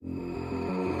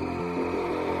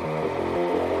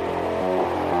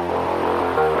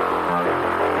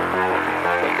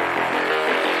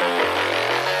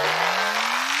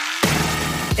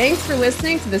Thanks for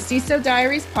listening to the CISO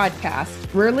Diaries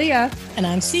podcast. We're Leah. And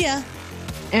I'm Sia.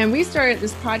 And we started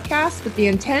this podcast with the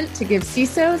intent to give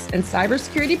CISOs and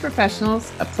cybersecurity professionals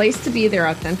a place to be their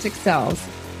authentic selves.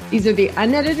 These are the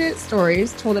unedited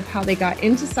stories told of how they got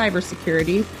into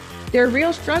cybersecurity, their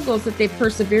real struggles that they've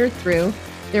persevered through,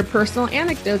 their personal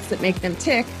anecdotes that make them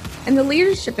tick, and the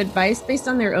leadership advice based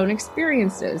on their own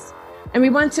experiences. And we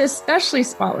want to especially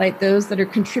spotlight those that are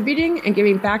contributing and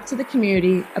giving back to the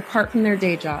community apart from their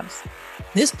day jobs.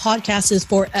 This podcast is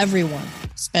for everyone,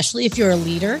 especially if you're a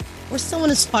leader or someone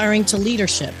aspiring to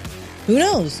leadership. Who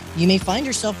knows? You may find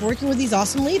yourself working with these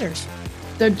awesome leaders.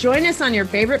 So join us on your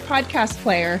favorite podcast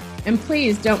player. And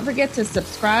please don't forget to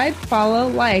subscribe, follow,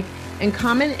 like, and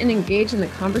comment and engage in the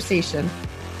conversation.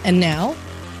 And now,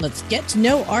 let's get to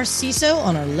know our CISO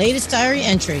on our latest diary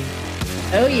entry.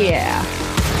 Oh, yeah.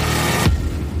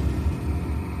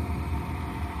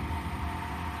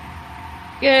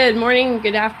 Good morning,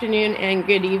 good afternoon, and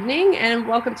good evening, and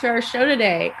welcome to our show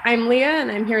today. I'm Leah,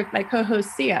 and I'm here with my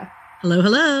co-host, Sia. Hello,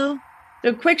 hello.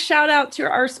 So quick shout out to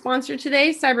our sponsor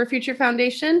today, Cyber Future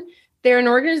Foundation. They're an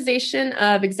organization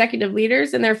of executive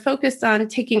leaders, and they're focused on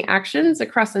taking actions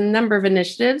across a number of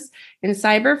initiatives in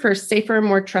cyber for a safer and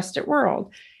more trusted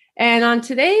world. And on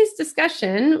today's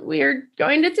discussion, we are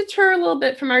going to deter a little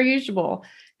bit from our usual,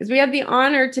 because we have the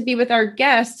honor to be with our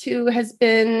guest who has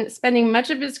been spending much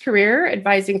of his career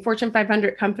advising Fortune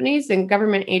 500 companies and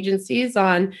government agencies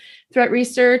on threat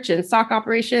research and SOC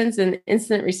operations and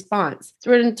incident response. So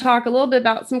we're going to talk a little bit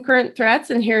about some current threats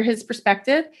and hear his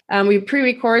perspective. We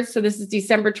pre-record, so this is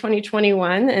December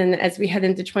 2021, and as we head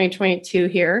into 2022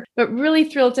 here. But really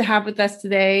thrilled to have with us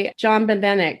today, John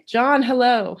Bambenek. John,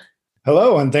 hello.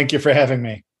 Hello, and thank you for having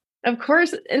me. Of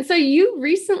course. And so you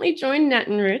recently joined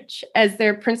Netenrich as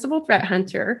their principal threat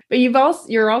hunter, but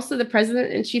you're also the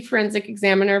president and chief forensic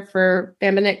examiner for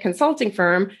Bambenek consulting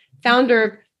firm, founder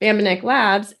of Bambenek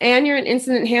Labs, and you're an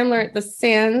incident handler at the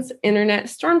SANS Internet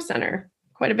Storm Center.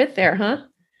 Quite a bit there, huh?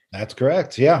 That's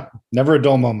correct. Yeah. Never a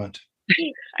dull moment.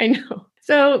 I know.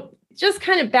 So just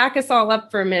kind of back us all up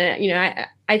for a minute. You know,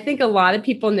 I think a lot of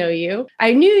people know you.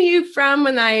 I knew you from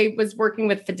when I was working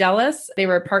with Fidelis. They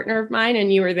were a partner of mine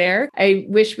and you were there. I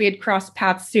wish we had crossed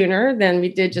paths sooner than we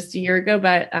did just a year ago,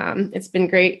 but it's been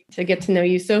great to get to know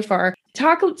you so far.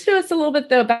 Talk to us a little bit,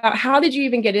 though, about how did you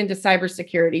even get into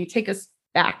cybersecurity? Take us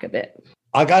back a bit.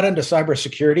 I got into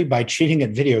cybersecurity by cheating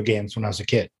at video games when I was a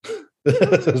kid.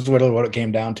 This is what it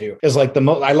came down to. It's like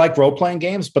I like role-playing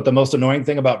games, but the most annoying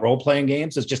thing about role-playing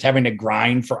games is just having to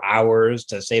grind for hours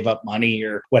to save up money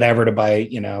or whatever to buy,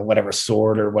 whatever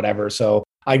sword or whatever. So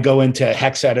I'd go into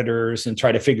hex editors and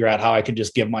try to figure out how I could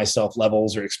just give myself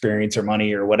levels or experience or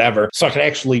money or whatever, so I could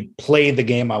actually play the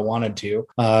game I wanted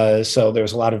to. So there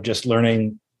was a lot of just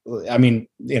learning. I mean,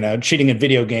 cheating at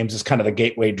video games is kind of the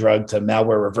gateway drug to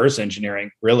malware reverse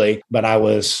engineering, really. But I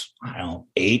was,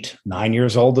 8, 9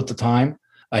 years old at the time.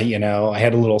 I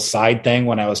had a little side thing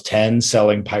when I was 10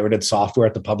 selling pirated software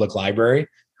at the public library.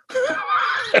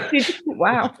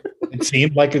 Wow. It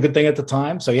seemed like a good thing at the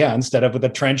time. So yeah, instead of with a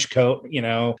trench coat,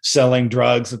 selling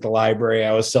drugs at the library,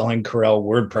 I was selling Corel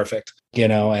WordPerfect,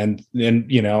 and then,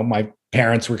 my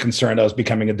parents were concerned I was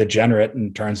becoming a degenerate,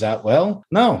 and turns out, well,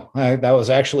 no, that was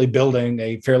actually building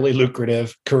a fairly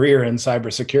lucrative career in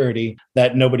cybersecurity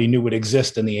that nobody knew would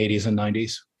exist in the 80s and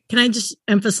 90s. Can I just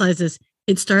emphasize this?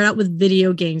 It started out with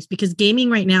video games because gaming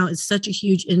right now is such a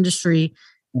huge industry.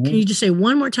 Mm-hmm. Can you just say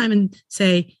one more time and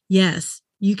say, yes,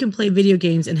 you can play video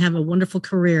games and have a wonderful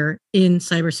career in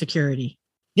cybersecurity?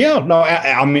 Yeah, no,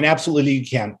 I mean, absolutely you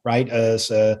can, right? I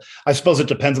suppose it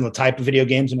depends on the type of video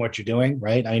games and what you're doing,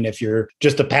 right? I mean, if you're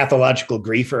just a pathological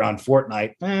griefer on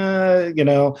Fortnite,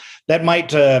 that might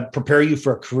prepare you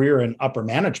for a career in upper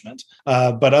management.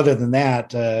 But other than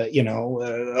that,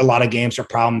 a lot of games are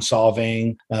problem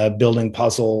solving, building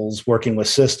puzzles, working with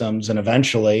systems, and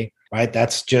eventually, right,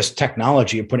 that's just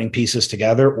technology of putting pieces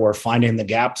together or finding the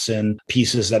gaps in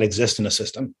pieces that exist in a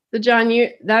system. So, John,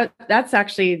 that's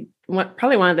actually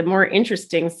probably one of the more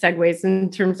interesting segues in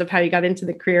terms of how you got into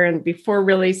the career, and before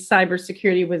really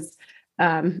cybersecurity was,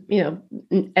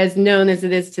 as known as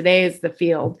it is today as the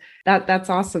field. That's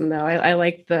awesome, though. I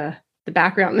like the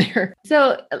background there.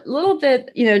 So a little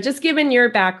bit, just given your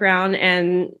background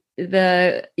and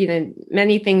the,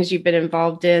 many things you've been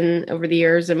involved in over the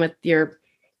years and with your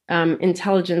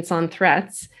intelligence on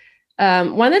threats.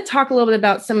 Want to talk a little bit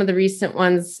about some of the recent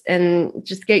ones and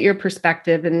just get your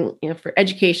perspective and, for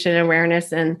education and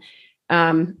awareness. And,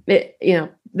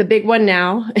 the big one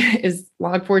now is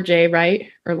Log4j, right?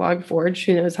 Or Log4j,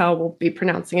 who knows how we'll be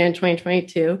pronouncing it in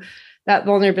 2022. That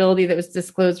vulnerability that was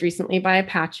disclosed recently by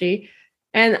Apache.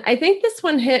 And I think this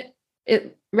one hit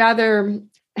it rather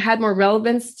had more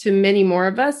relevance to many more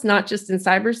of us, not just in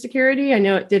cybersecurity. I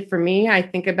know it did for me. I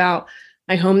think about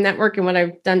my home network and what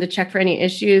I've done to check for any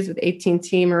issues with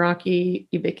AT&T, Meraki,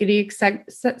 Ubiquiti,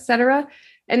 et cetera.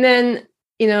 And then,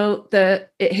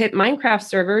 it hit Minecraft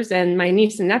servers, and my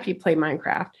niece and nephew play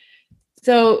Minecraft.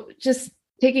 So just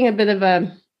taking a bit of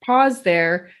a pause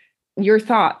there, your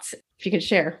thoughts, if you could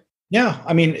share. Yeah,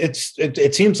 I mean,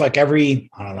 it seems like every,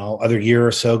 other year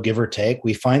or so, give or take,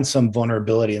 we find some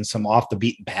vulnerability and some off the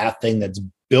beaten path thing that's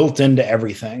built into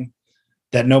everything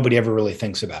that nobody ever really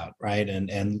thinks about, right?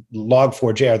 And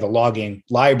Log4j, or the logging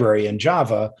library in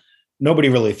Java, nobody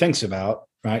really thinks about,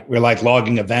 right? We're like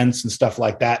logging events and stuff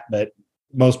like that, but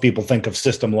most people think of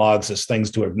system logs as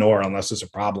things to ignore unless there's a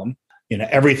problem.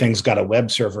 Everything's got a web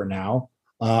server now,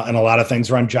 and a lot of things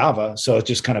run Java. So it's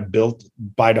just kind of built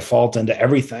by default into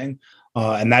everything.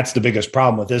 And that's the biggest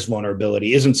problem with this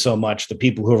vulnerability, isn't so much the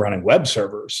people who are running web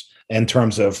servers in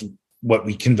terms of what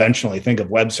we conventionally think of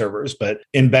web servers, but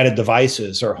embedded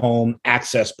devices or home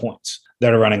access points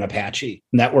that are running Apache,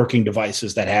 networking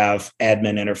devices that have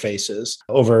admin interfaces.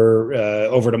 Over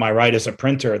to my right is a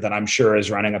printer that I'm sure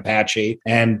is running Apache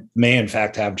and may in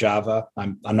fact have Java.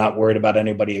 I'm not worried about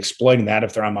anybody exploiting that.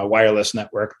 If they're on my wireless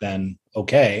network, then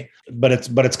okay. But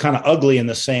it's kind of ugly in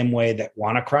the same way that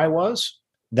WannaCry was.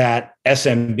 That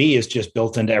SMB is just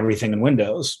built into everything in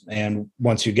Windows. And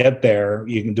once you get there,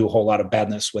 you can do a whole lot of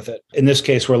badness with it. In this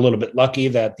case, we're a little bit lucky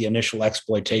that the initial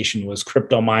exploitation was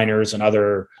crypto miners and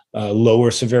other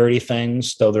lower severity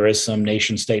things, though there is some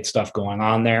nation state stuff going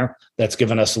on there that's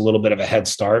given us a little bit of a head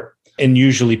start. And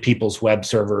usually people's web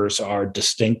servers are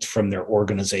distinct from their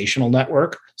organizational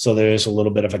network. So there's a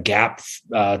little bit of a gap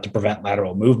to prevent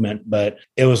lateral movement, but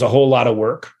it was a whole lot of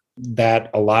work that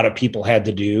a lot of people had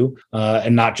to do,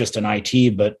 and not just in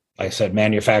IT, but like I said,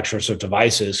 manufacturers of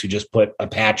devices who just put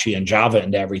Apache and Java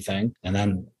into everything and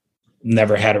then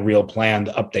never had a real plan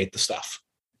to update the stuff.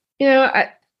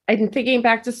 I'm thinking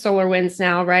back to SolarWinds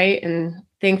now, right? And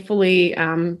thankfully,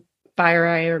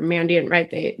 FireEye or Mandiant, right?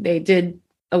 They did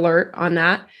alert on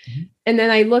that. Mm-hmm. And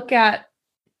then I look at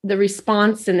the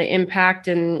response and the impact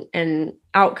and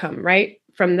outcome, right?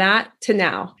 From that to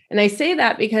now. And I say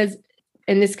that because,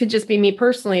 and this could just be me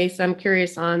personally, so I'm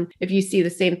curious on if you see the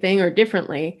same thing or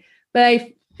differently, but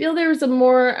I feel there was a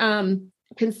more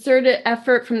concerted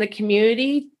effort from the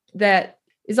community that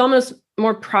is almost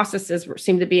more processes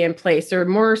seem to be in place, or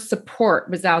more support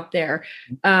was out there,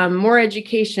 more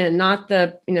education, not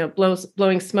the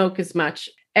blowing smoke as much.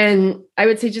 And I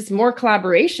would say just more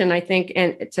collaboration, I think,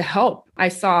 and to help. I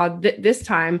saw this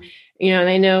time, and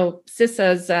I know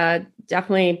CISA's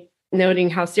definitely noting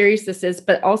how serious this is,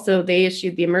 but also they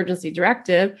issued the emergency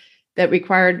directive that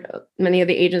required many of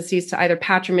the agencies to either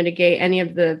patch or mitigate any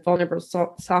of the vulnerable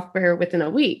software within a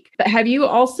week. But have you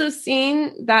also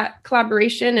seen that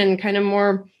collaboration and kind of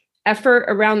more effort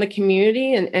around the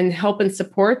community and help and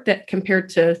support that compared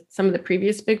to some of the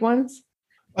previous big ones?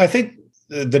 I think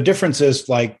the difference is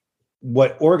like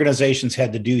what organizations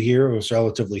had to do here was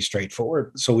relatively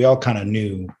straightforward. So we all kind of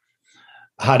knew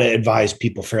how to advise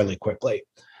people fairly quickly.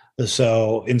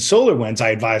 So in SolarWinds, I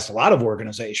advised a lot of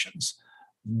organizations,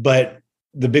 but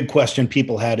the big question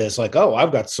people had is like, oh,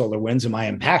 I've got SolarWinds. Am I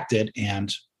impacted?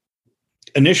 And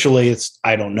initially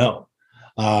I don't know.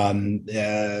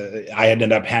 I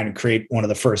ended up having to create one of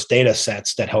the first data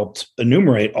sets that helped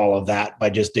enumerate all of that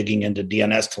by just digging into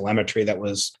DNS telemetry that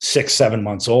was 6-7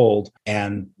 months old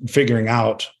and figuring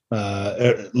out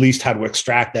at least how to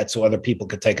extract that so other people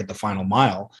could take it the final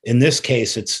mile. In this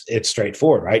case, it's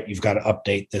straightforward, right? You've got to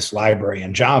update this library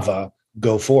in Java,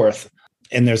 go forth.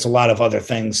 And there's a lot of other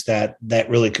things that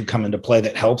really could come into play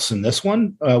that helps in this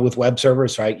one with web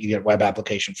servers, right? You get web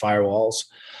application firewalls.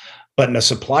 But in a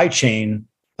supply chain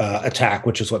attack,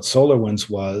 which is what SolarWinds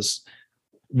was,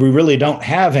 we really don't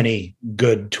have any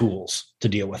good tools to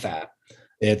deal with that.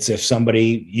 It's if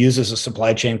somebody uses a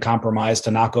supply chain compromise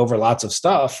to knock over lots of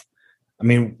stuff, I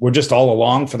mean, we're just all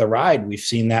along for the ride. We've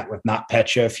seen that with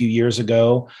NotPetya a few years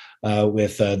ago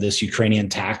with this Ukrainian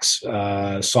tax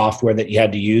software that you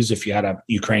had to use if you had a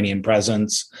Ukrainian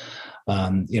presence.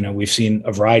 We've seen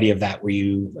a variety of that where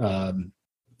you,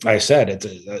 like I said, it's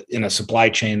in a supply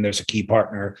chain, there's a key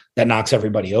partner that knocks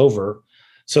everybody over.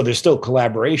 So there's still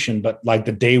collaboration, but like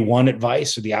the day one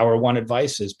advice or the hour one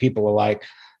advice is people are like,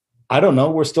 I don't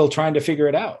know, we're still trying to figure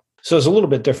it out. So it's a little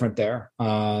bit different there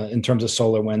in terms of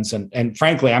SolarWinds. And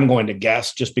frankly, I'm going to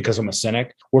guess, just because I'm a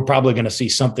cynic, we're probably going to see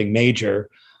something major,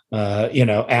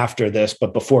 after this,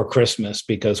 but before Christmas,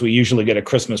 because we usually get a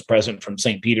Christmas present from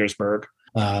St. Petersburg,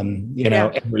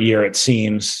 every year it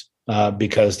seems,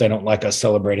 because they don't like us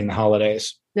celebrating the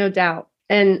holidays. No doubt.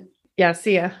 And yeah,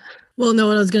 see ya. Well, no,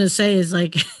 what I was going to say is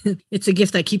like, it's a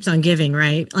gift that keeps on giving,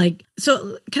 right? Like,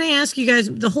 so can I ask you guys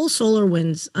the whole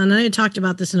SolarWinds, and I had talked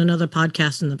about this in another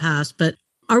podcast in the past, but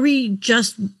are we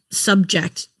just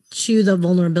subject to the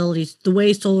vulnerabilities, the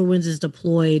way SolarWinds is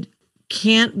deployed?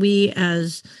 Can't we,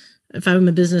 as if I'm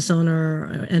a business owner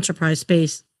or enterprise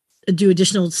space, do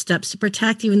additional steps to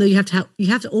protect, even though you have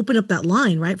to open up that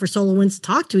line, right? For SolarWinds to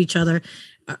talk to each other.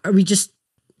 Are we just,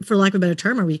 for lack of a better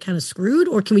term, are we kind of screwed,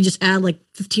 or can we just add like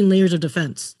 15 layers of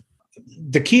defense?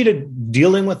 The key to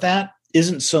dealing with that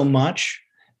isn't so much,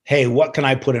 hey, what can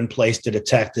I put in place to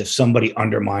detect if somebody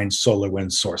undermines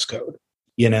SolarWinds source code?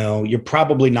 You're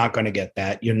probably not going to get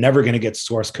that. You're never going to get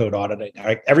source code auditing.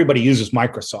 Right? Everybody uses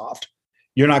Microsoft.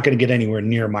 You're not going to get anywhere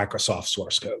near Microsoft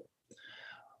source code.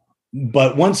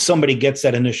 But once somebody gets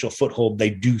that initial foothold, they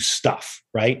do stuff,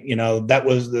 right? That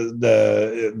was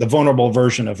the vulnerable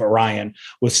version of Orion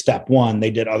was step one.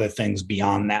 They did other things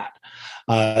beyond that.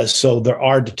 So there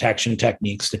are detection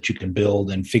techniques that you can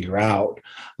build and figure out.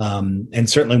 And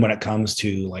certainly when it comes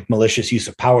to like malicious use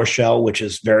of PowerShell, which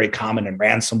is very common in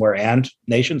ransomware and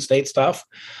nation state stuff,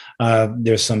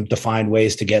 there's some defined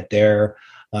ways to get there,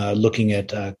 looking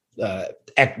at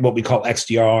what we call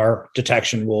XDR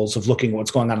detection rules of looking at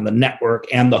what's going on in the network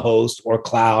and the host or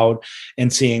cloud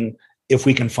and seeing if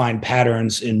we can find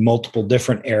patterns in multiple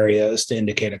different areas to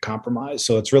indicate a compromise.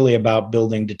 So it's really about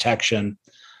building detection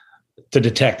to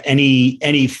detect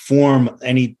any form,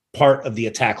 any part of the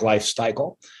attack life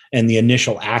cycle. And the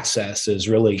initial access is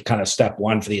really kind of step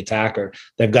one for the attacker.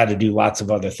 They've got to do lots of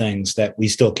other things that we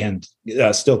still can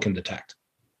detect.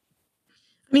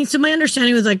 I mean, so my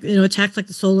understanding was like, attacks like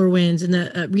the SolarWinds, and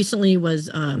that recently was,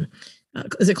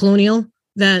 is it Colonial?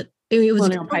 That it was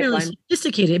really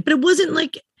sophisticated, but it wasn't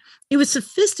like, it was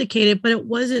sophisticated, but it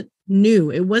wasn't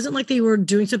new. It wasn't like they were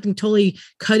doing something totally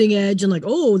cutting edge and like,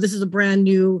 oh, this is a brand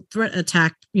new threat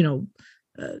attack,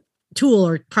 tool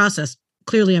or process.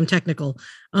 Clearly I'm technical.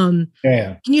 Can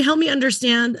you help me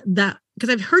understand that? Because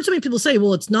I've heard so many people say,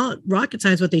 well, it's not rocket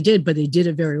science what they did, but they did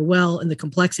it very well. And the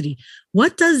complexity.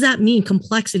 What does that mean?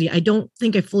 Complexity. I don't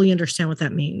think I fully understand what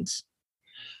that means.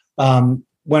 When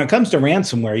it comes to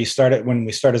ransomware, when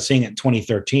we started seeing it in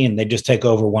 2013, they just take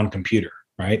over one computer,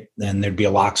 right? Then there'd be a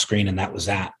lock screen and that was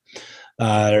that.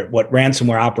 What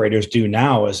ransomware operators do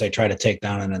now is they try to take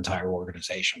down an entire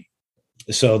organization.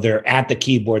 So they're at the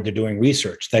keyboard, they're doing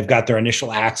research. They've got their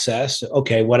initial access.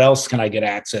 Okay, what else can I get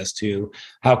access to?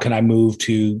 How can I move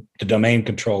to the domain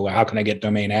controller? How can I get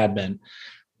domain admin?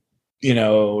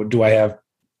 Do I have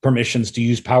permissions to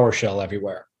use PowerShell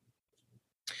everywhere?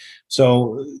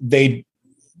 So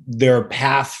their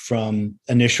path from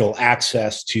initial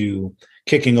access to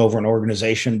kicking over an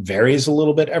organization varies a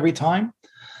little bit every time.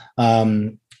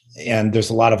 And there's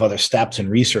a lot of other steps and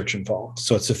research involved.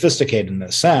 So it's sophisticated in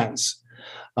a sense.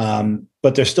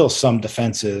 But there's still some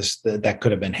defenses that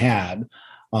could have been had.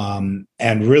 And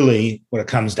really what it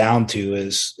comes down to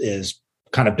is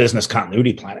kind of business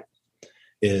continuity planning.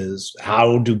 Is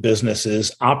how do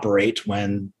businesses operate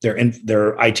when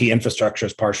their IT infrastructure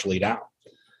is partially down,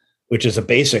 which is a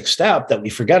basic step that we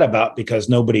forget about because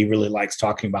nobody really likes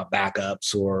talking about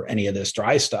backups or any of this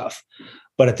dry stuff.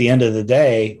 But at the end of the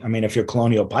day, I mean, if you're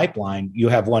Colonial Pipeline, you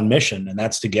have one mission, and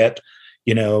that's to get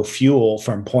fuel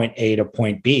from point A to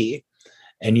point B.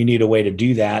 And you need a way to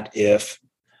do that if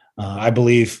I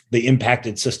believe the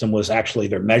impacted system was actually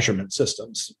their measurement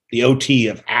systems. The OT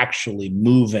of actually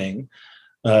moving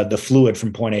the fluid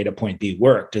from point A to point B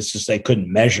worked. It's just they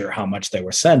couldn't measure how much they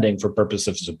were sending for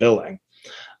purposes of billing.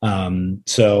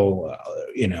 So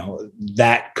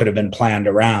that could have been planned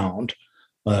around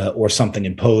or something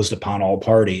imposed upon all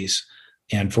parties.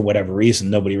 And for whatever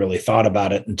reason, nobody really thought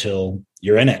about it until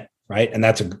you're in it. Right. And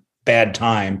that's a bad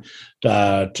time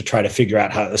to try to figure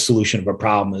out how the solution of a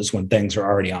problem is when things are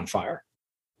already on fire.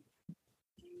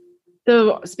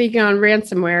 So speaking on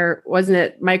ransomware, wasn't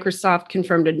it Microsoft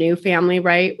confirmed a new family,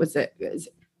 right? Was it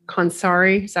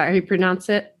Consari? Is that how you pronounce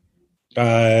it?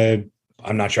 I'm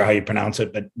not sure how you pronounce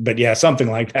it, but yeah, something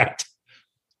like that.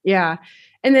 Yeah.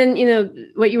 And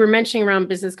then, what you were mentioning around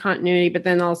business continuity, but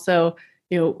then also,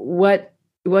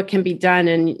 what can be done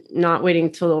and not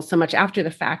waiting till so much after the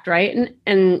fact, right?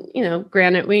 And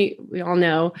granted, we all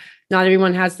know not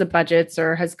everyone has the budgets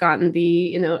or has gotten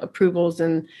the approvals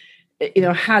and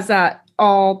has that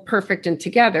all perfect and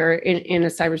together in a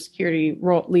cybersecurity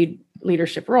role,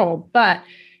 leadership role. But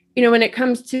when it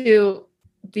comes to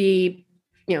the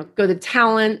the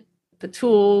talent, the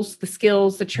tools, the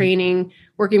skills, the training,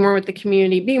 working more with the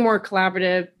community, being more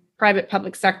collaborative, private,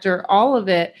 public sector, all of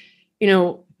it,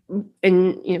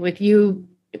 and with you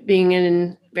being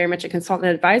in very much a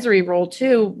consultant advisory role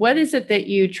too. What is it that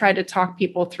you try to talk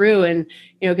people through? And,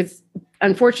 because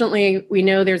unfortunately, we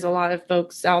know there's a lot of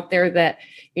folks out there that,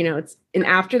 it's an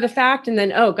after the fact and then,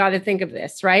 got to think of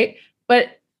this, right?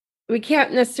 But we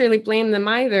can't necessarily blame them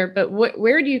either. But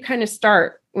where do you kind of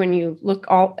start when you look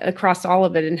all across all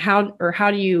of it, and how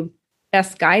do you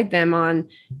best guide them on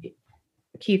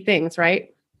key things,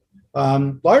 right?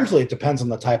 Largely, it depends on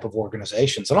the type of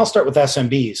organizations. And I'll start with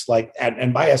SMBs,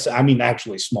 and by I mean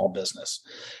actually small business,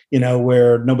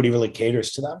 where nobody really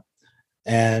caters to them.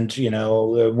 And,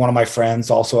 one of my friends,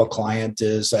 also a client,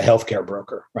 is a healthcare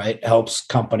broker, right? Helps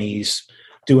companies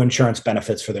do insurance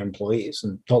benefits for their employees,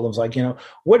 and told them, like,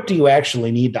 what do you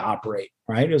actually need to operate,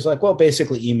 right? It was like, well,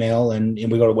 basically email, and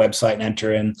we go to a website and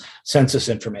enter in census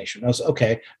information. I was,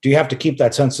 okay, do you have to keep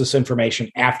that census information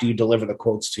after you deliver the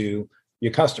quotes to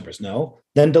your customers? No,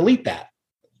 then delete that,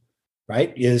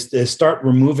 right? Is start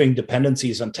removing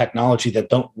dependencies on technology that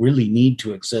don't really need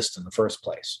to exist in the first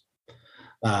place.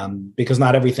 Because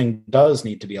not everything does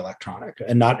need to be electronic,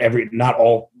 and not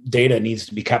all data needs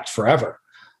to be kept forever.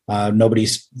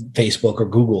 Nobody's Facebook or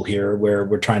Google here, where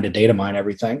we're trying to data mine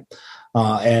everything,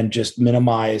 and just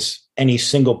minimize any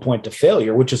single point of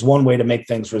failure, which is one way to make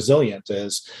things resilient,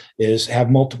 is have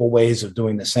multiple ways of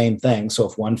doing the same thing. So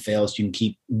if one fails, you can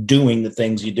keep doing the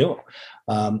things you do.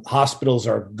 Hospitals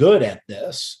are good at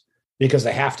this because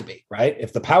they have to be, right?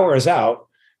 If the power is out,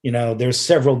 there's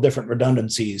several different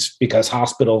redundancies, because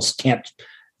hospitals can't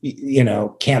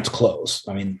close.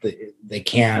 I mean, they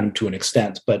can to an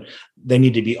extent, but they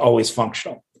need to be always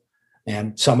functional.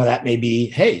 And some of that may be,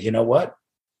 hey, you know what?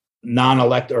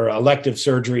 Non-elective or elective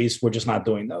surgeries, we're just not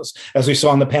doing those. As we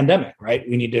saw in the pandemic, right?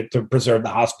 We needed to preserve the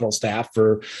hospital staff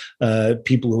for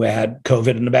people who had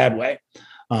COVID in a bad way.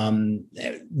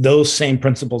 Those same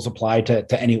principles apply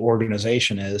to any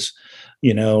organization, is,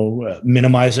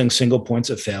 minimizing single points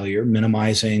of failure,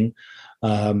 minimizing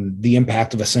the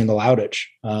impact of a single outage,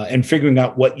 and figuring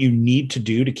out what you need to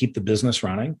do to keep the business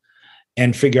running,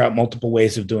 and figure out multiple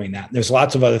ways of doing that. There's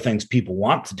lots of other things people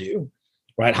want to do,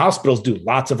 right? Hospitals do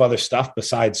lots of other stuff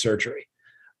besides surgery,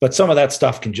 but some of that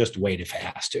stuff can just wait if it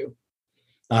has to.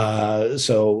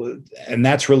 And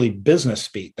that's really business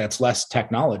speak. That's less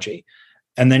technology.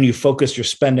 And then you focus your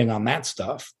spending on that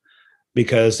stuff,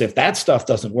 because if that stuff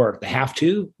doesn't work, they have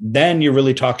to, then you're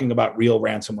really talking about real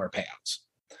ransomware payouts,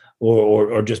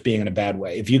 or just being in a bad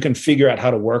way. If you can figure out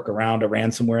how to work around a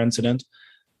ransomware incident,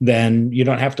 then you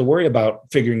don't have to worry about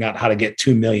figuring out how to get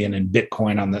 2 million in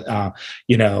Bitcoin on the,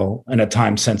 in a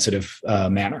time sensitive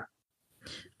manner.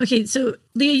 Okay, so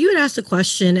Leah, you had asked a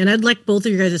question, and I'd like both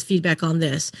of your guys' feedback on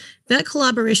this. That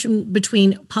collaboration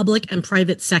between public and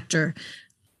private sector.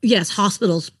 Yes,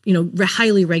 hospitals,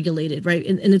 highly regulated, right?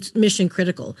 And it's mission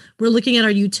critical. We're looking at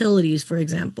our utilities, for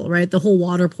example, right? The whole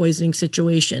water poisoning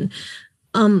situation.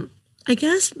 I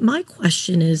guess my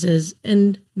question is,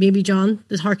 and maybe John,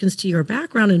 this harkens to your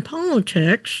background in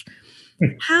politics.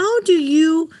 How do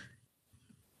you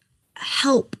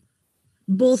help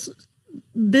both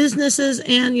businesses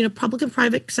and, public and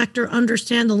private sector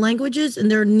understand the languages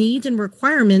and their needs and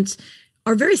requirements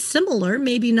are very similar,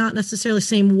 maybe not necessarily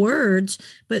same words,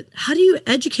 but how do you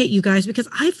educate you guys? Because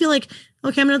I feel like,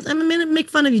 okay, I'm gonna make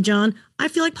fun of you, John. I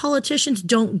feel like politicians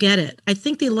don't get it. I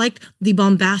think they like the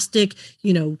bombastic,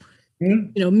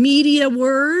 media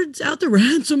words out the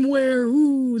ransomware,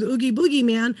 ooh, the oogie boogie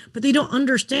man, but they don't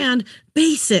understand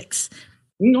basics.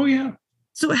 Oh yeah.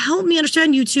 So help me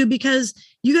understand you two, because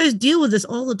you guys deal with this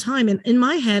all the time. And in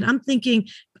my head, I'm thinking,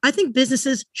 I think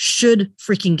businesses should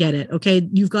freaking get it. Okay.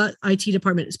 You've got IT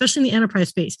department, especially in the enterprise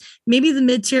space, maybe the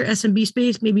mid-tier SMB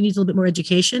space, maybe needs a little bit more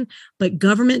education, but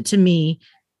government, to me,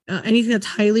 anything that's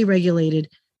highly regulated,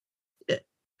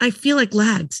 I feel like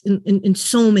lags in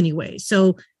so many ways.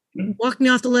 So walk me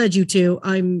off the ledge, you two.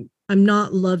 I'm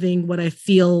not loving what I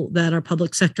feel that our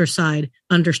public sector side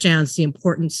understands the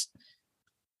importance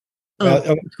of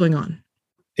what's going on.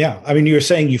 Yeah. I mean, you were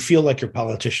saying you feel like your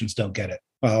politicians don't get it.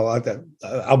 Well,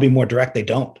 I'll be more direct. They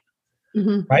don't,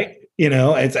 right?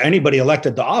 It's anybody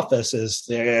elected to office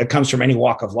it comes from any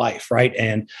walk of life, right?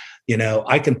 And,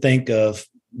 I can think of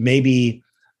maybe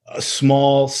a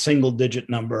small single-digit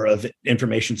number of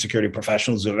information security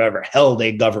professionals who have ever held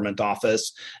a government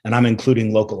office, and I'm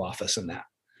including local office in that.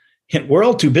 We're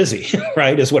all too busy,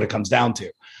 right? Is what it comes down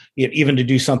to, even to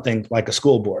do something like a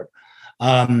school board.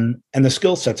 And the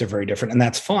skill sets are very different, and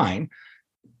that's fine.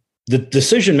 The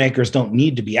decision makers don't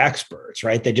need to be experts,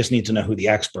 right? They just need to know who the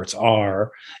experts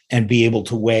are and be able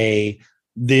to weigh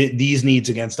these needs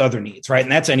against other needs, right?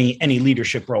 And that's any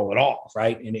leadership role at all,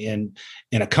 right? In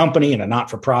a company, in a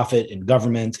not-for-profit, in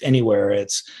government, anywhere,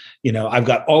 it's, I've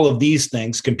got all of these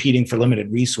things competing for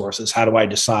limited resources. How do I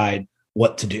decide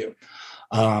what to do?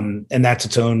 And that's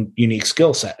its own unique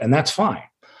skill set, and that's fine.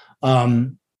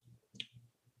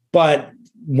 But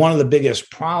one of the biggest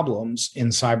problems in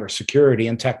cybersecurity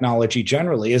and technology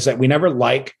generally is that we never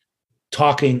like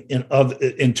talking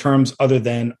in terms other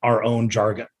than our own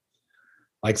jargon.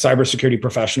 Like, cybersecurity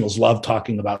professionals love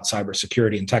talking about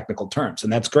cybersecurity in technical terms,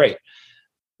 and that's great.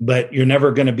 But you're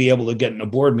never going to be able to get in a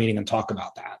board meeting and talk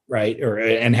about that, right?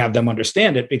 And have them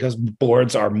understand it, because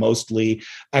boards are mostly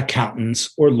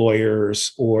accountants or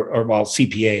lawyers or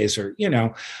CPAs or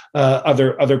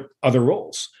other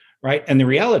roles, right? And the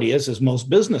reality is most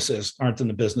businesses aren't in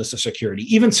the business of security.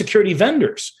 Even security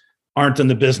vendors aren't in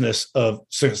the business of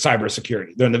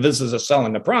cybersecurity. They're in the business of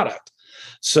selling a product.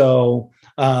 So,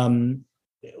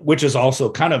 which is also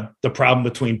kind of the problem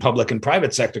between public and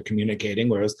private sector communicating,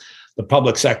 whereas the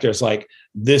public sector is like,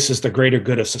 this is the greater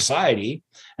good of society.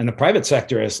 And the private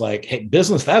sector is like, hey,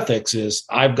 business ethics is,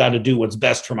 I've got to do what's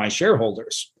best for my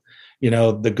shareholders.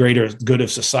 The greater good of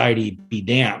society be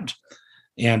damned.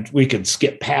 And we could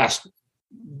skip past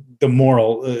the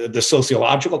moral, the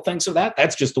sociological things of that.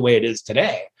 That's just the way it is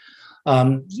today.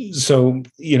 So,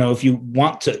 if you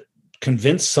want to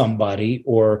convince somebody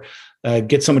or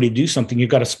get somebody to do something, you've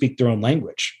got to speak their own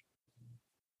language.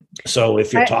 So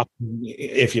if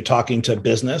you're talking to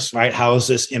business, right, how does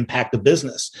this impact the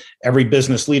business? Every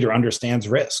business leader understands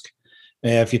risk.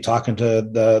 If you're talking to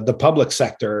the public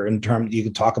sector, you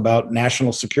can talk about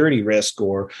national security risk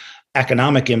or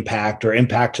economic impact or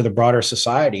impact to the broader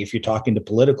society. If you're talking to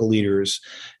political leaders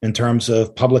in terms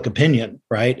of public opinion,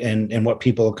 right, and what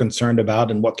people are concerned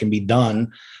about and what can be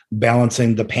done,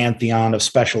 balancing the pantheon of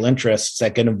special interests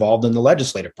that get involved in the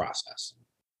legislative process.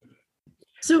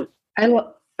 So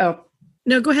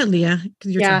no, go ahead, Leah.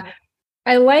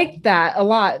 I like that a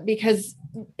lot, because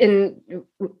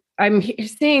I'm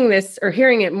seeing this or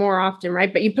hearing it more often,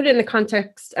 right? But you put it in the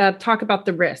context of talk about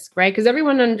the risk, right? Because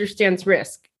everyone understands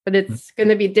risk, but it's going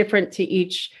to be different to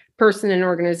each person and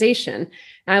organization.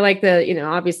 And I like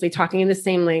obviously talking in the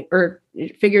same language, or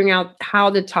figuring out how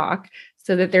to talk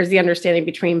so that there's the understanding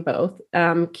between both,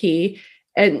 key.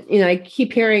 And, I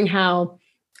keep hearing how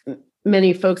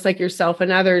many folks like yourself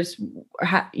and others,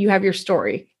 you have your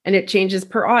story and it changes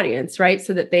per audience, right?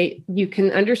 So that you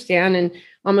can understand, and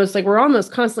almost like we're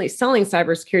almost constantly selling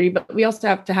cybersecurity, but we also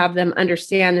have to have them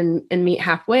understand and meet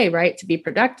halfway, right? To be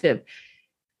productive.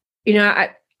 I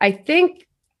think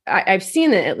I've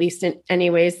seen it, at least in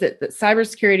any ways, that the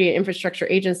Cybersecurity Infrastructure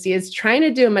Agency is trying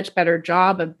to do a much better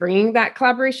job of bringing that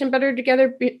collaboration better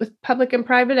together with public and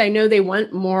private. I know they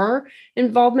want more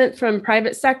involvement from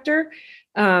private sector.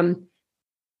 But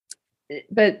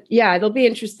yeah, it'll be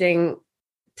interesting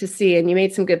to see. And you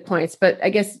made some good points, but I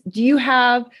guess, do you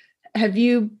have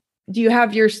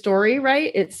your story,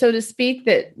 right? It's, so to speak,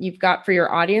 that you've got for your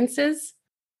audiences?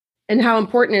 And how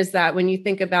important is that when you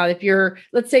think about, if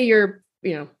let's say you're,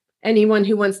 anyone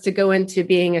who wants to go into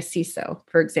being a CISO,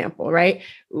 for example, right?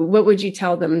 What would you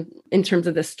tell them in terms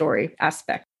of the story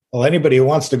aspect? Well, anybody who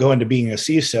wants to go into being a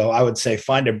CISO, I would say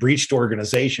find a breached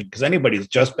organization, because anybody who's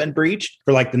just been breached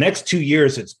for like the next 2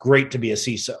 years, it's great to be a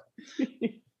CISO.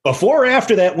 Before or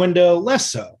after that window, less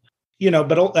so.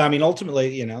 But I mean,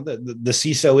 ultimately, the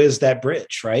CISO is that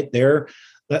bridge, right? Their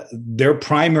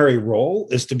primary role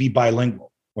is to be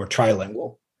bilingual or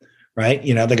trilingual, right?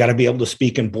 They got to be able to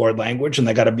speak in board language, and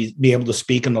they got to be able to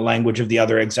speak in the language of the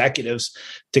other executives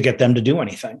to get them to do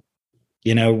anything.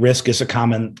 Risk is a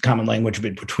common language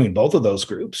between both of those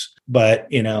groups. But,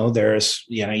 there's,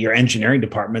 your engineering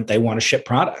department, they want to ship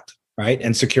product, right?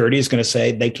 And security is going to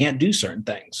say they can't do certain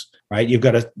things, right? You've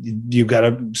got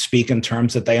to speak in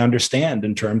terms that they understand,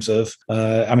 in terms of,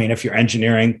 if you're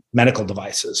engineering medical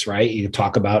devices, right? You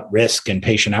talk about risk and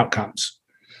patient outcomes.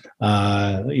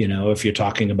 If you're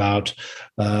talking about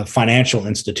financial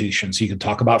institutions, you can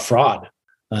talk about fraud.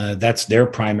 That's their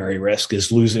primary risk,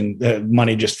 is losing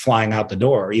money just flying out the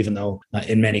door, even though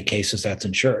in many cases that's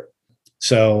insured.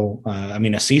 So, a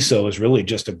CISO is really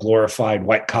just a glorified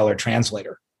white collar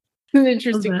translator. An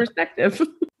interesting perspective.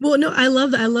 Well, no, I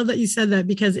love that. I love that you said that,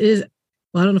 because it is,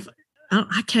 well, I don't know.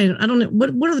 I don't know.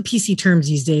 What are the PC terms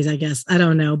these days? I guess I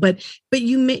don't know, but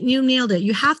you nailed it.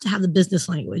 You have to have the business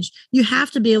language. You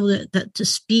have to be able to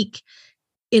speak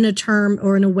in a term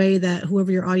or in a way that whoever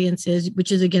your audience is,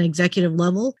 which is again executive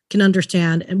level, can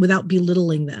understand, and without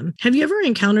belittling them. Have you ever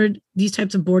encountered these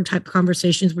types of board type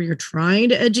conversations where you're trying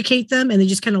to educate them and they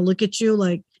just kind of look at you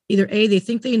like, either A, they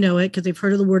think they know it because they've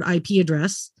heard of the word IP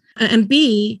address, and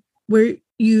B, where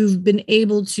you've been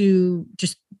able to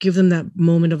just give them that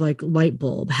moment of like light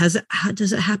bulb? Does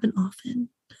it happen often?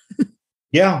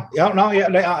 Yeah.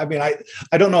 I mean,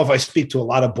 I don't know if I speak to a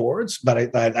lot of boards,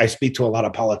 but I speak to a lot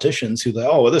of politicians who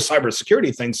go, this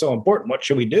cybersecurity thing's so important. What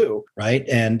should we do? Right.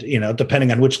 And,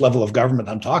 depending on which level of government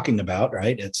I'm talking about,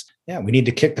 right, we need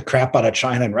to kick the crap out of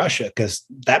China and Russia, because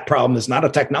that problem is not a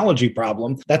technology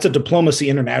problem. That's a diplomacy,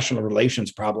 international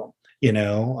relations problem,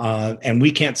 and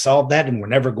we can't solve that. And we're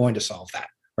never going to solve that.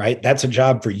 Right. That's a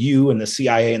job for you and the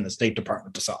CIA and the State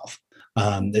Department to solve.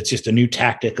 It's just a new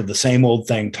tactic of the same old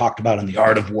thing talked about in The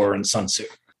Art of War and Sun Tzu.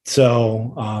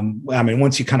 So,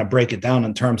 once you kind of break it down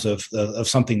in terms of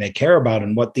something they care about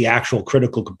and what the actual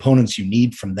critical components you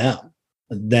need from them,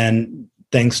 then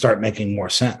things start making more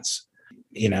sense.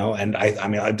 And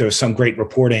there's some great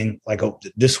reporting like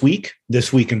this week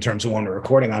in terms of when we're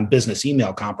recording on business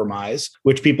email compromise,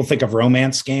 which people think of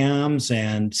romance scams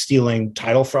and stealing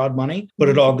title fraud money, but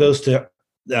it all goes to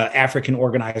the African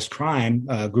organized crime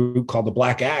group called the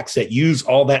Black Axe that use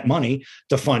all that money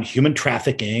to fund human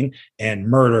trafficking and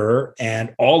murder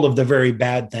and all of the very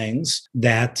bad things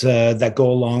that go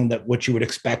along that what you would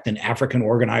expect in African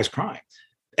organized crime.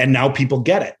 And now people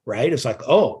get it, right? It's like,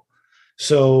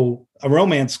 so a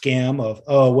romance scam of,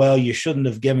 you shouldn't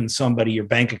have given somebody your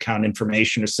bank account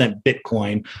information or sent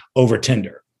Bitcoin over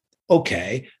Tinder.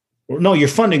 Okay. No, you're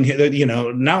funding,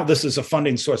 now this is a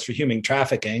funding source for human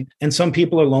trafficking. And some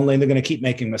people are lonely and they're going to keep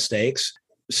making mistakes.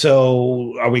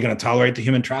 So are we going to tolerate the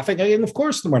human trafficking? And of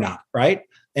course we're not, right?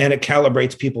 And it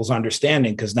calibrates people's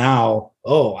understanding because now,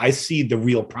 I see the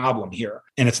real problem here.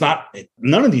 And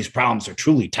none of these problems are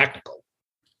truly technical.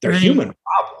 They're human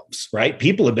problems, right?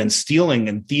 People have been stealing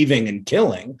and thieving and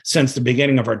killing since the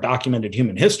beginning of our documented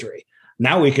human history.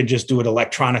 Now we could just do it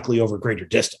electronically over greater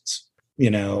distance.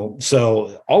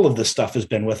 So all of this stuff has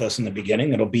been with us in the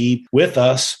beginning. It'll be with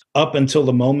us up until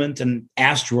the moment an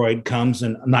asteroid comes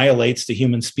and annihilates the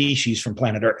human species from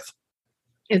planet Earth.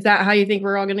 Is that how you think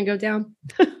we're all going to go down?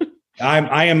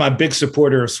 I am a big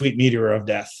supporter of sweet meteor of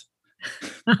death.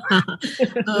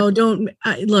 Don't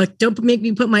make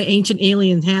me put my ancient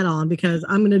alien hat on, because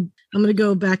I'm gonna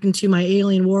go back into my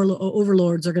alien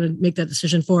overlords are gonna make that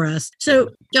decision for us. So,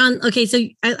 John, okay, so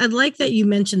I'd like that you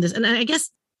mentioned this, and I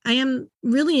guess I am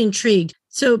really intrigued.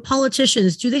 So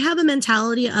politicians, do they have a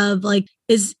mentality of like,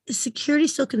 is security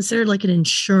still considered like an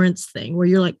insurance thing where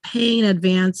you're like paying in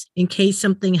advance in case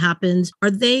something happens?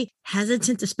 Are they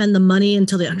hesitant to spend the money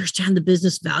until they understand the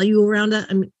business value around it?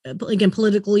 I mean, again,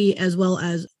 politically as well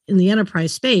as in the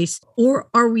enterprise space, or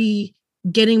are we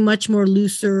getting much more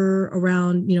looser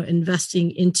around,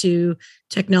 investing into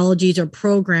technologies or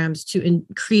programs to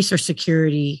increase our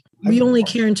security? We only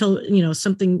care until,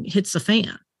 something hits the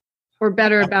fan. We're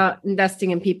better about investing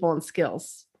in people and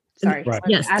skills. Sorry. Right.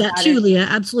 Yes, that too, Leah.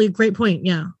 Absolutely. Great point.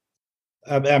 Yeah.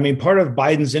 Part of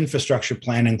Biden's infrastructure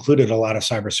plan included a lot of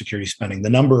cybersecurity spending.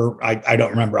 The number, I don't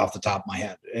remember off the top of my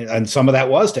head. And some of that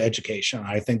was to education.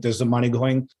 I think there's the money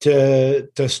going to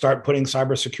start putting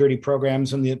cybersecurity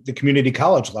programs in the community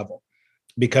college level,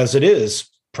 because it is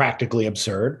practically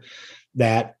absurd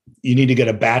that you need to get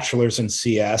a bachelor's in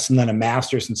CS and then a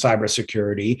master's in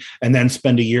cybersecurity and then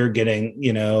spend a year getting,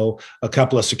 a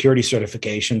couple of security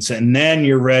certifications, and then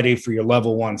you're ready for your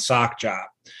level 1 SOC job,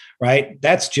 right?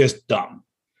 That's just dumb.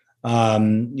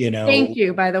 Thank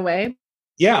you, by the way.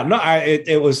 Yeah, no,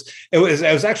 it was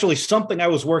actually something I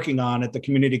was working on at the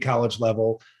community college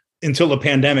level until the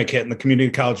pandemic hit, and the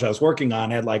community college I was working on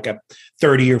had like a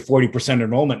 30 or 40%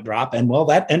 enrollment drop. And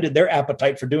that ended their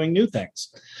appetite for doing new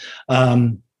things.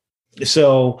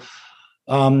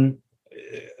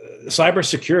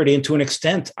 Cybersecurity and to an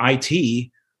extent,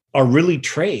 IT are really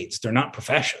trades. They're not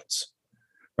professions.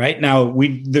 Right now,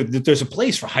 there's a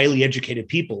place for highly educated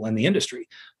people in the industry,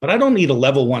 but I don't need a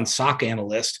level 1 SOC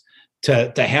analyst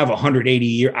to have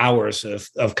 180 hours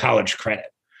of college credit.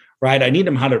 Right. I need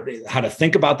them how to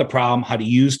think about the problem, how to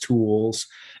use tools,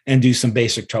 and do some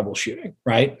basic troubleshooting.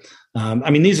 Right.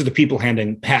 These are the people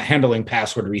handling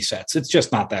password resets. It's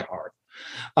just not that hard.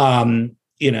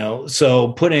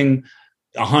 So putting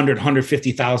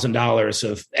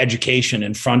 $150,000 of education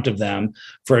in front of them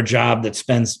for a job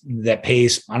that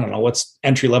pays, I don't know, what's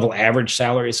entry level average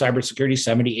salary of cybersecurity,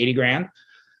 70, 80 grand.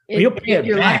 You'll pay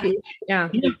it back. Lucky. Yeah.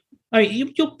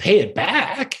 You'll pay it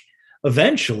back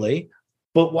eventually.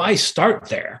 But why start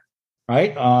there,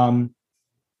 right?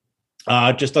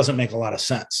 It just doesn't make a lot of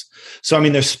sense. So,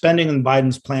 there's spending in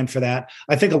Biden's plan for that.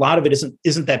 I think a lot of it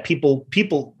isn't that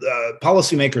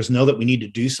policymakers know that we need to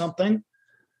do something.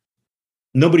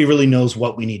 Nobody really knows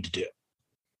what we need to do.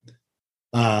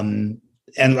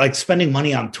 and like spending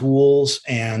money on tools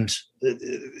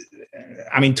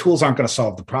tools aren't going to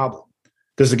solve the problem.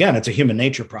 Because again, it's a human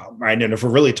nature problem, right? And if we're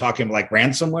really talking like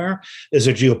ransomware is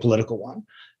a geopolitical one,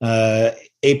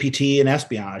 APT and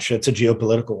espionage, it's a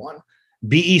geopolitical one.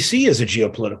 BEC is a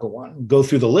geopolitical one. Go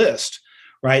through the list,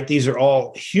 right? These are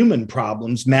all human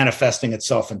problems manifesting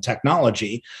itself in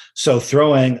technology. So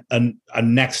throwing a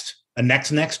next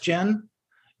gen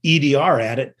EDR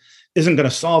at it isn't going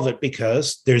to solve it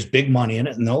because there's big money in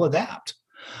it and they'll adapt.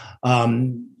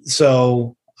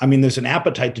 There's an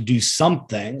appetite to do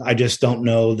something. I just don't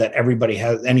know that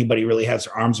anybody really has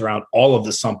their arms around all of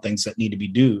the somethings that need to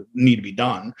be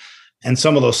done. And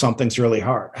some of those somethings are really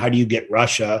hard. How do you get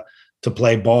Russia to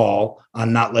play ball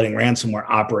on not letting ransomware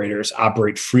operators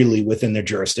operate freely within their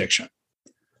jurisdiction?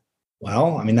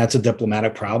 Well, that's a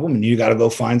diplomatic problem, and you got to go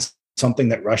find something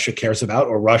that Russia cares about,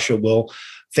 or Russia will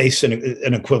face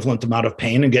an equivalent amount of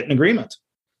pain and get an agreement.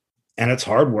 And it's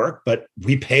hard work, but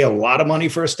we pay a lot of money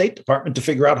for a State Department to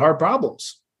figure out hard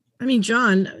problems.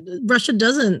 John, Russia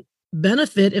doesn't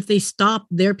benefit if they stop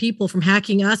their people from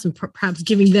hacking us and perhaps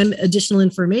giving them additional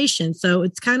information. So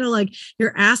it's kind of like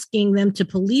you're asking them to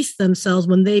police themselves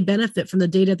when they benefit from the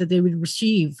data that they would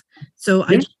receive. So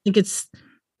I just think it's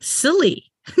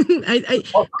silly.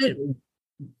 It's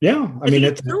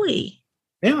silly.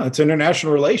 Yeah, it's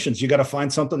international relations. You got to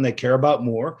find something they care about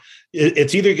more.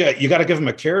 It's either you got to give them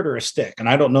a carrot or a stick. And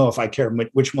I don't know if I care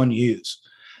which one you use.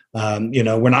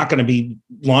 We're not going to be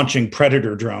launching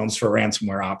predator drones for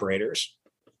ransomware operators.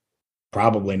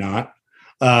 Probably not.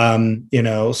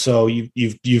 So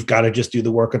you've got to just do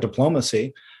the work of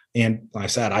diplomacy. And like I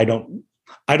said, I don't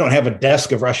have a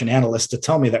desk of Russian analysts to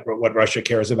tell me that what Russia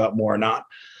cares about more or not.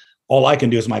 All I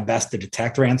can do is my best to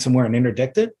detect ransomware and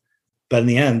interdict it. But in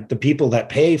the end, the people that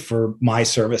pay for my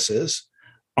services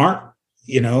are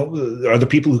the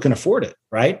people who can afford it,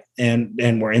 right?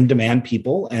 And we're in demand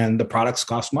people, and the products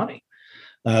cost money.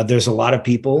 There's a lot of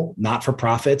people,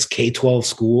 not-for-profits, K-12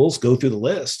 schools, go through the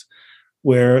list,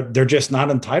 where they're just not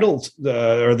entitled,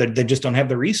 or they just don't have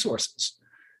the resources,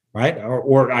 right?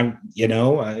 And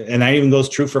that even goes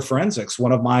true for forensics.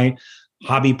 One of my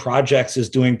hobby projects is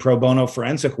doing pro bono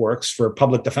forensic works for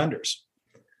public defenders.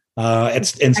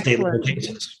 In state legal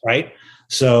cases, right?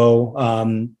 So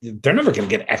they're never going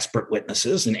to get expert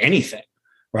witnesses in anything,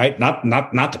 right? Not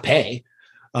to pay.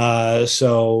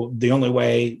 So the only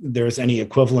way there's any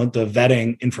equivalent of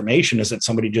vetting information is that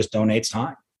somebody just donates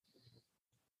time.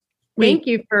 Thank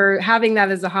you for having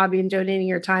that as a hobby and donating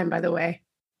your time, by the way.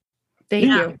 Thank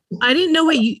you. I didn't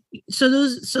know so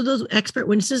those expert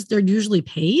witnesses, they're usually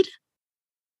paid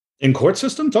in court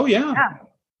systems. Oh yeah.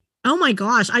 Oh my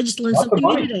gosh, I just learned something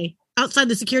new today. Outside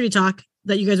the security talk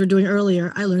that you guys were doing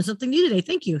earlier, I learned something new today.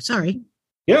 Thank you. Sorry.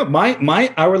 Yeah,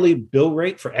 my hourly bill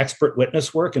rate for expert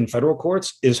witness work in federal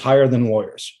courts is higher than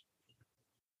lawyers.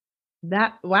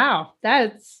 I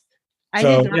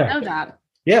did not know that.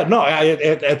 Yeah, no,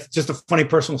 it's just a funny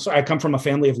personal story. I come from a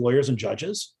family of lawyers and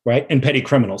judges, right, and petty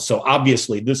criminals. So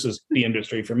obviously, this is the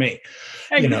industry for me.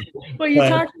 Well, you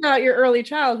talked about your early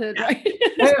childhood, right?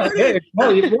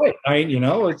 Well, you're right.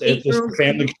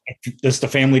 It's just a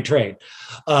family trade.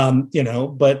 But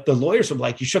the lawyers are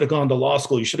like, you should have gone to law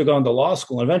school. You should have gone to law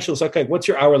school. And eventually, it's like, okay, what's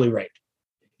your hourly rate?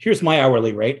 Here's my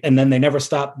hourly rate, and then they never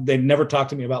stop. They never talk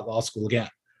to me about law school again.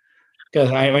 Because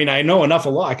I know enough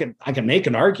of law. I can make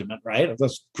an argument, right? I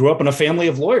just grew up in a family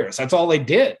of lawyers. That's all they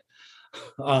did.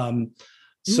 But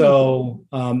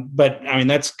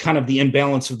that's kind of the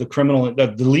imbalance of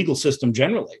the legal system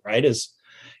generally, right? Is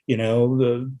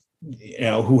who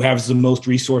has the most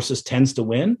resources tends to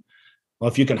win. Well,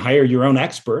 if you can hire your own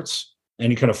experts and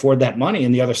you can afford that money,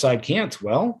 and the other side can't,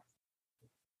 well.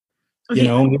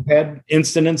 We've had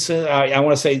incidents. I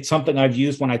want to say something I've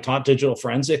used when I taught digital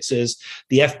forensics is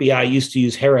the FBI used to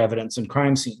use hair evidence in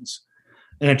crime scenes.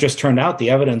 And it just turned out the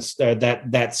evidence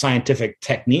that scientific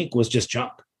technique was just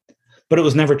junk, but it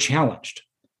was never challenged.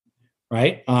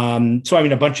 Right. A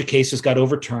bunch of cases got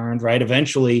overturned. Right.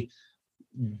 Eventually,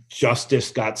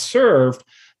 justice got served,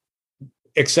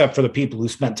 except for the people who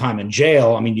spent time in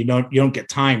jail. You don't get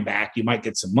time back. You might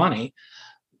get some money.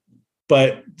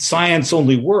 But science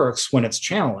only works when it's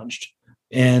challenged.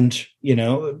 And,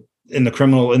 in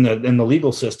the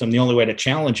legal system, the only way to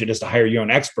challenge it is to hire your own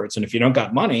experts. And if you don't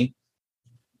got money,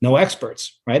 no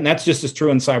experts, right? And that's just as true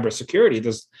in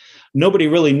cybersecurity. Nobody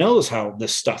really knows how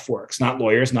this stuff works, not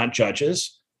lawyers, not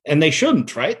judges, and they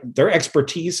shouldn't, right? Their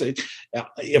expertise.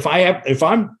 If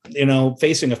I'm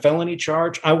facing a felony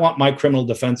charge, I want my criminal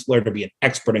defense lawyer to be an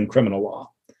expert in criminal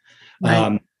law.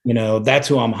 Right. That's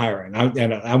who I'm hiring.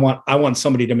 I want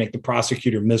somebody to make the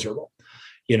prosecutor miserable.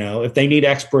 If they need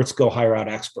experts, go hire out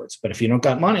experts. But if you don't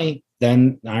got money,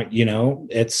 then,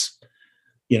 it's,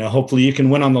 hopefully you can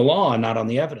win on the law and not on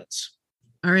the evidence.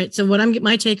 All right. So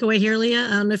my takeaway here, Leah, I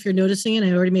don't know if you're noticing it.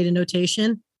 I already made a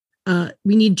notation.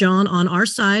 We need John on our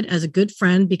side as a good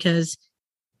friend, because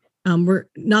we're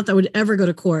not that would ever go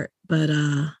to court, but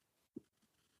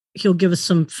he'll give us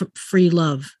some free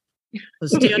love.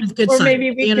 So stay on his good or side.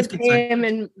 maybe we could pay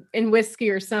him in whiskey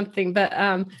or something. But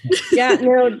yeah,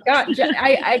 no, God,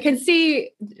 I can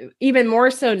see even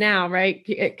more so now, right?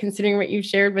 Considering what you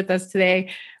shared with us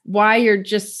today, why you're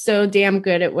just so damn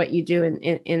good at what you do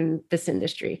in this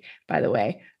industry, by the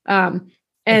way.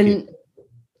 And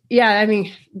yeah, I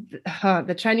mean,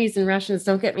 the Chinese and Russians,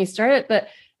 don't get me started, but I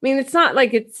mean, it's not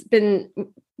like it's been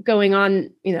going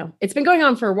on, it's been going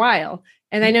on for a while.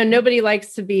 And I know nobody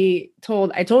likes to be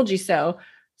told, I told you so.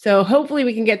 So hopefully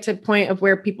we can get to a point of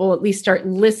where people at least start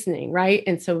listening, right?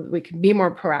 And so we can be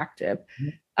more proactive.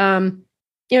 John,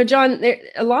 there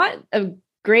a lot of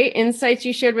great insights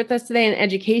you shared with us today in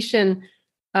education.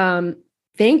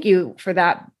 Thank you for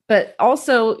that. But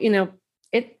also,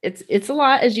 it's a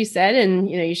lot, as you said, and,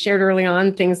 you shared early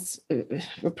on, things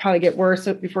will probably get worse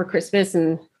before Christmas.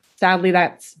 And sadly,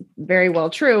 that's very well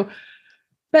true.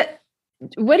 But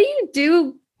what do you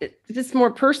do? This is a more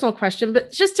personal question,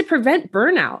 but just to prevent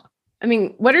burnout. I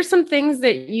mean, what are some things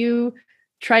that you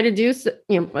try to do,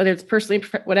 whether it's personally,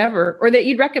 whatever, or that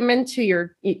you'd recommend to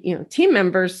your, team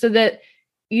members so that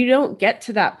you don't get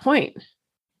to that point?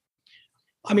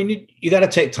 I mean, you got to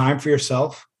take time for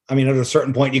yourself. I mean, at a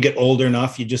certain point, you get older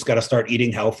enough, you just got to start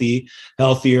eating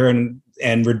healthier and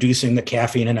reducing the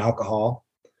caffeine and alcohol.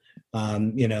 I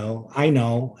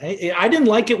know I didn't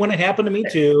like it when it happened to me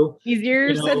too.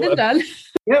 Easier said than done.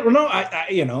 Yeah, well, no,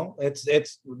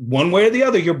 it's one way or the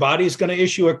other. Your body's going to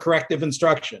issue a corrective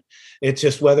instruction. It's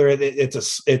just whether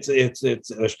it's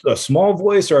a small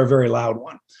voice or a very loud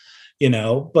one,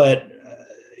 But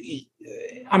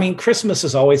I mean, Christmas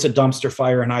is always a dumpster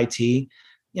fire in IT.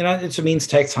 It means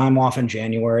take time off in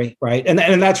January, right?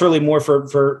 And that's really more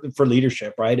for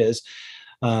leadership, right? Is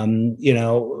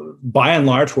by and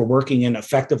large, we're working in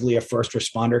effectively a first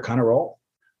responder kind of role.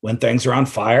 When things are on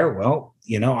fire, well,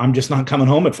 I'm just not coming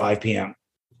home at 5 p.m.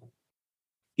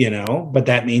 But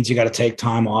that means you got to take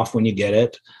time off when you get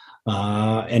it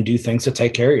and do things to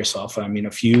take care of yourself. I mean,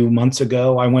 a few months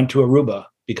ago, I went to Aruba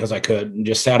because I could and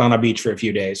just sat on a beach for a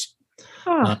few days.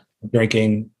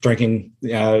 Drinking,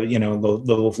 the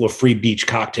little free beach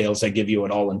cocktails they give you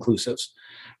at all inclusives,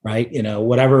 right?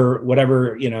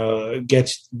 Whatever,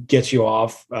 gets you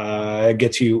off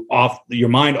your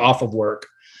mind off of work.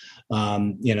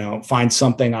 Find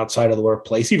something outside of the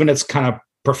workplace, even if it's kind of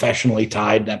professionally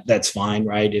tied, that's fine,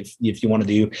 right? If you want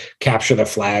to capture the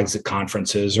flags at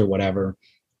conferences or whatever,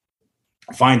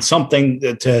 find something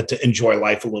to enjoy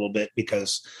life a little bit,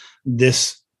 because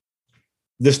this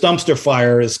dumpster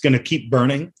fire is going to keep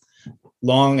burning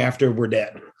long after we're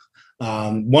dead.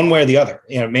 One way or the other.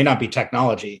 It may not be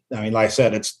technology. I mean, like I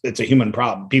said, it's a human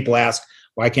problem. People ask,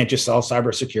 why can't you solve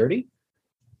cybersecurity?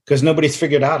 Because nobody's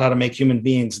figured out how to make human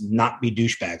beings not be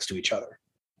douchebags to each other.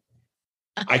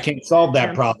 I can't solve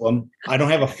that problem. I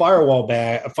don't have a firewall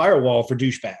for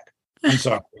douchebag. I'm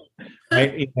sorry.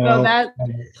 Right? Well,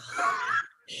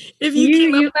 if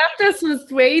you left us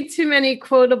with way too many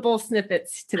quotable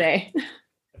snippets today.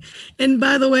 And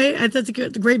by the way, that's a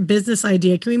great business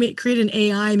idea. Can we create an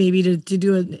AI maybe to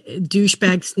do a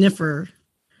douchebag sniffer?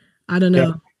 I don't know.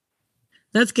 Yeah.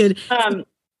 That's good.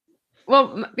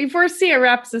 Well, before Sia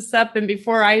wraps this up and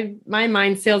before my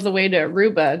mind sails away to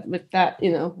Aruba with that,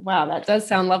 wow, that does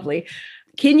sound lovely.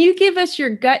 Can you give us your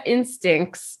gut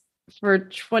instincts for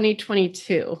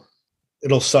 2022?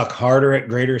 It'll suck harder at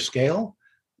greater scale.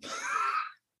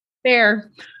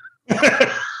 Fair.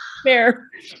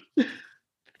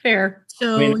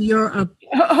 So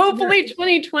hopefully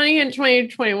 2020 and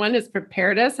 2021 has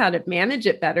prepared us how to manage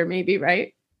it better, maybe,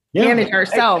 right? Yeah, manage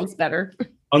ourselves better.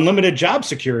 Unlimited job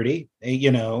security,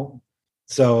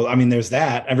 So, I mean, there's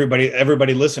that.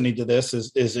 Everybody listening to this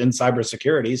is in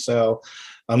cybersecurity. So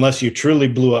unless you truly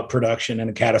blew up production in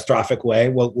a catastrophic way,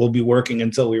 we'll be working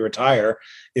until we retire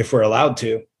if we're allowed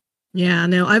to. Yeah,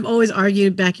 no, I've always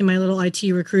argued back in my little IT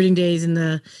recruiting days in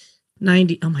the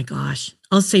 90s. Oh my gosh.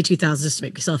 I'll say 2000 just to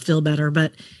make myself feel better.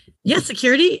 But yeah,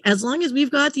 security, as long as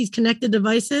we've got these connected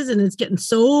devices, and it's getting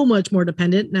so much more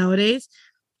dependent nowadays,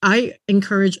 I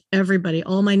encourage everybody,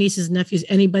 all my nieces and nephews,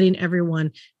 anybody and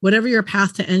everyone, whatever your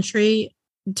path to entry,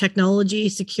 technology,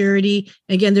 security,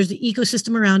 again, there's the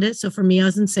ecosystem around it. So for me, I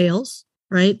was in sales,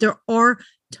 right? There are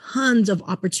tons of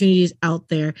opportunities out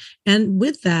there. And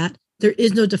with that, there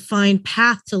is no defined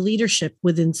path to leadership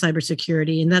within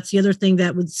cybersecurity. And that's the other thing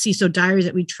that with CISO Diaries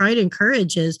that we try to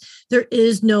encourage is there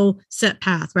is no set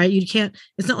path, right? You can't,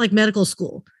 it's not like medical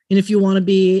school. And if you want to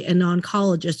be an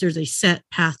oncologist, there's a set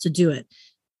path to do it.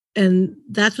 And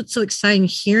that's what's so exciting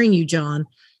hearing you, John.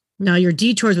 Now your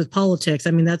detours with politics,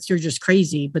 I mean, you're just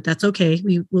crazy, but that's okay.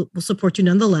 We'll support you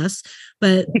nonetheless.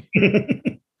 But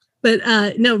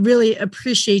no, really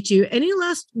appreciate you. Any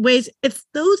last ways, if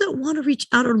those that want to reach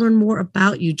out or learn more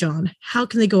about you, John, how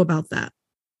can they go about that?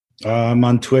 I'm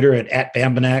on Twitter at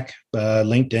Bambenek,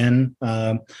 LinkedIn.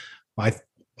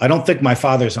 I don't think my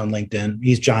father's on LinkedIn.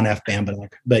 He's John F.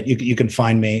 Bambenek, but you can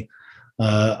find me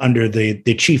under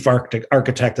the chief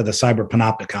architect of the Cyber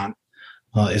Panopticon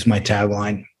is my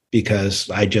tagline, because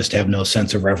I just have no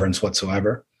sense of reverence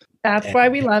whatsoever. That's why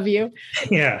we love you.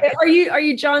 Yeah. Are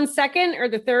you John second or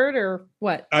the third or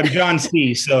what? I'm John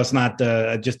C. So it's not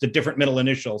just a different middle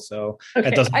initial. So okay.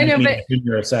 That doesn't make me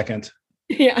junior a second.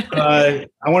 Yeah.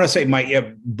 I want to say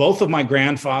both of my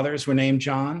grandfathers were named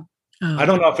John. Oh. I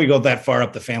don't know if we go that far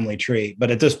up the family tree,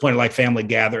 but at this point, like family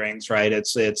gatherings, right?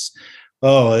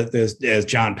 There's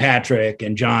John Patrick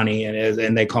and Johnny,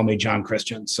 and they call me John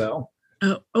Christian. So.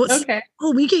 Okay.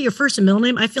 Oh, we get your first and middle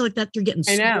name. I feel like that you're getting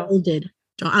scolded.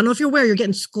 I don't know if you're aware, you're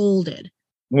getting scolded.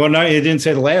 Well, no, it didn't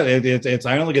say the last. It's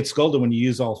I only get scolded when you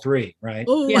use all three, right?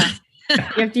 Oh, yeah.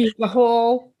 You have to use the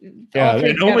whole. Yeah,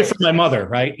 and only from my mother,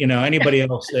 right? Anybody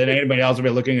else will be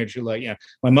looking at you like,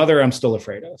 my mother, I'm still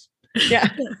afraid of. Yeah.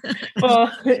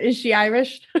 Well, is she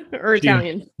Irish or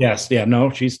Italian? Yes. Yeah. No,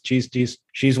 she's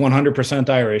 100%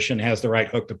 Irish and has the right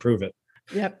hook to prove it.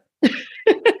 Yep.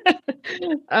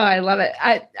 Oh, I love it.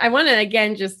 I want to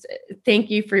again just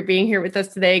thank you for being here with us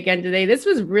today. This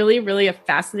was really, really a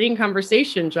fascinating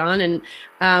conversation, John, and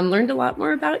learned a lot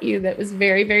more about you. That was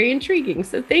very, very intriguing.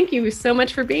 So thank you so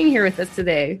much for being here with us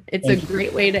today. It's a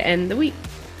great way to end the week.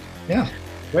 Yeah,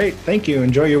 great. Thank you.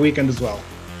 Enjoy your weekend as well.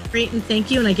 Great, and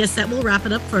thank you. And I guess that will wrap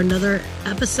it up for another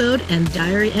episode and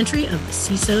diary entry of the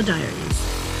CISO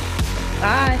Diaries.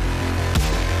 Bye.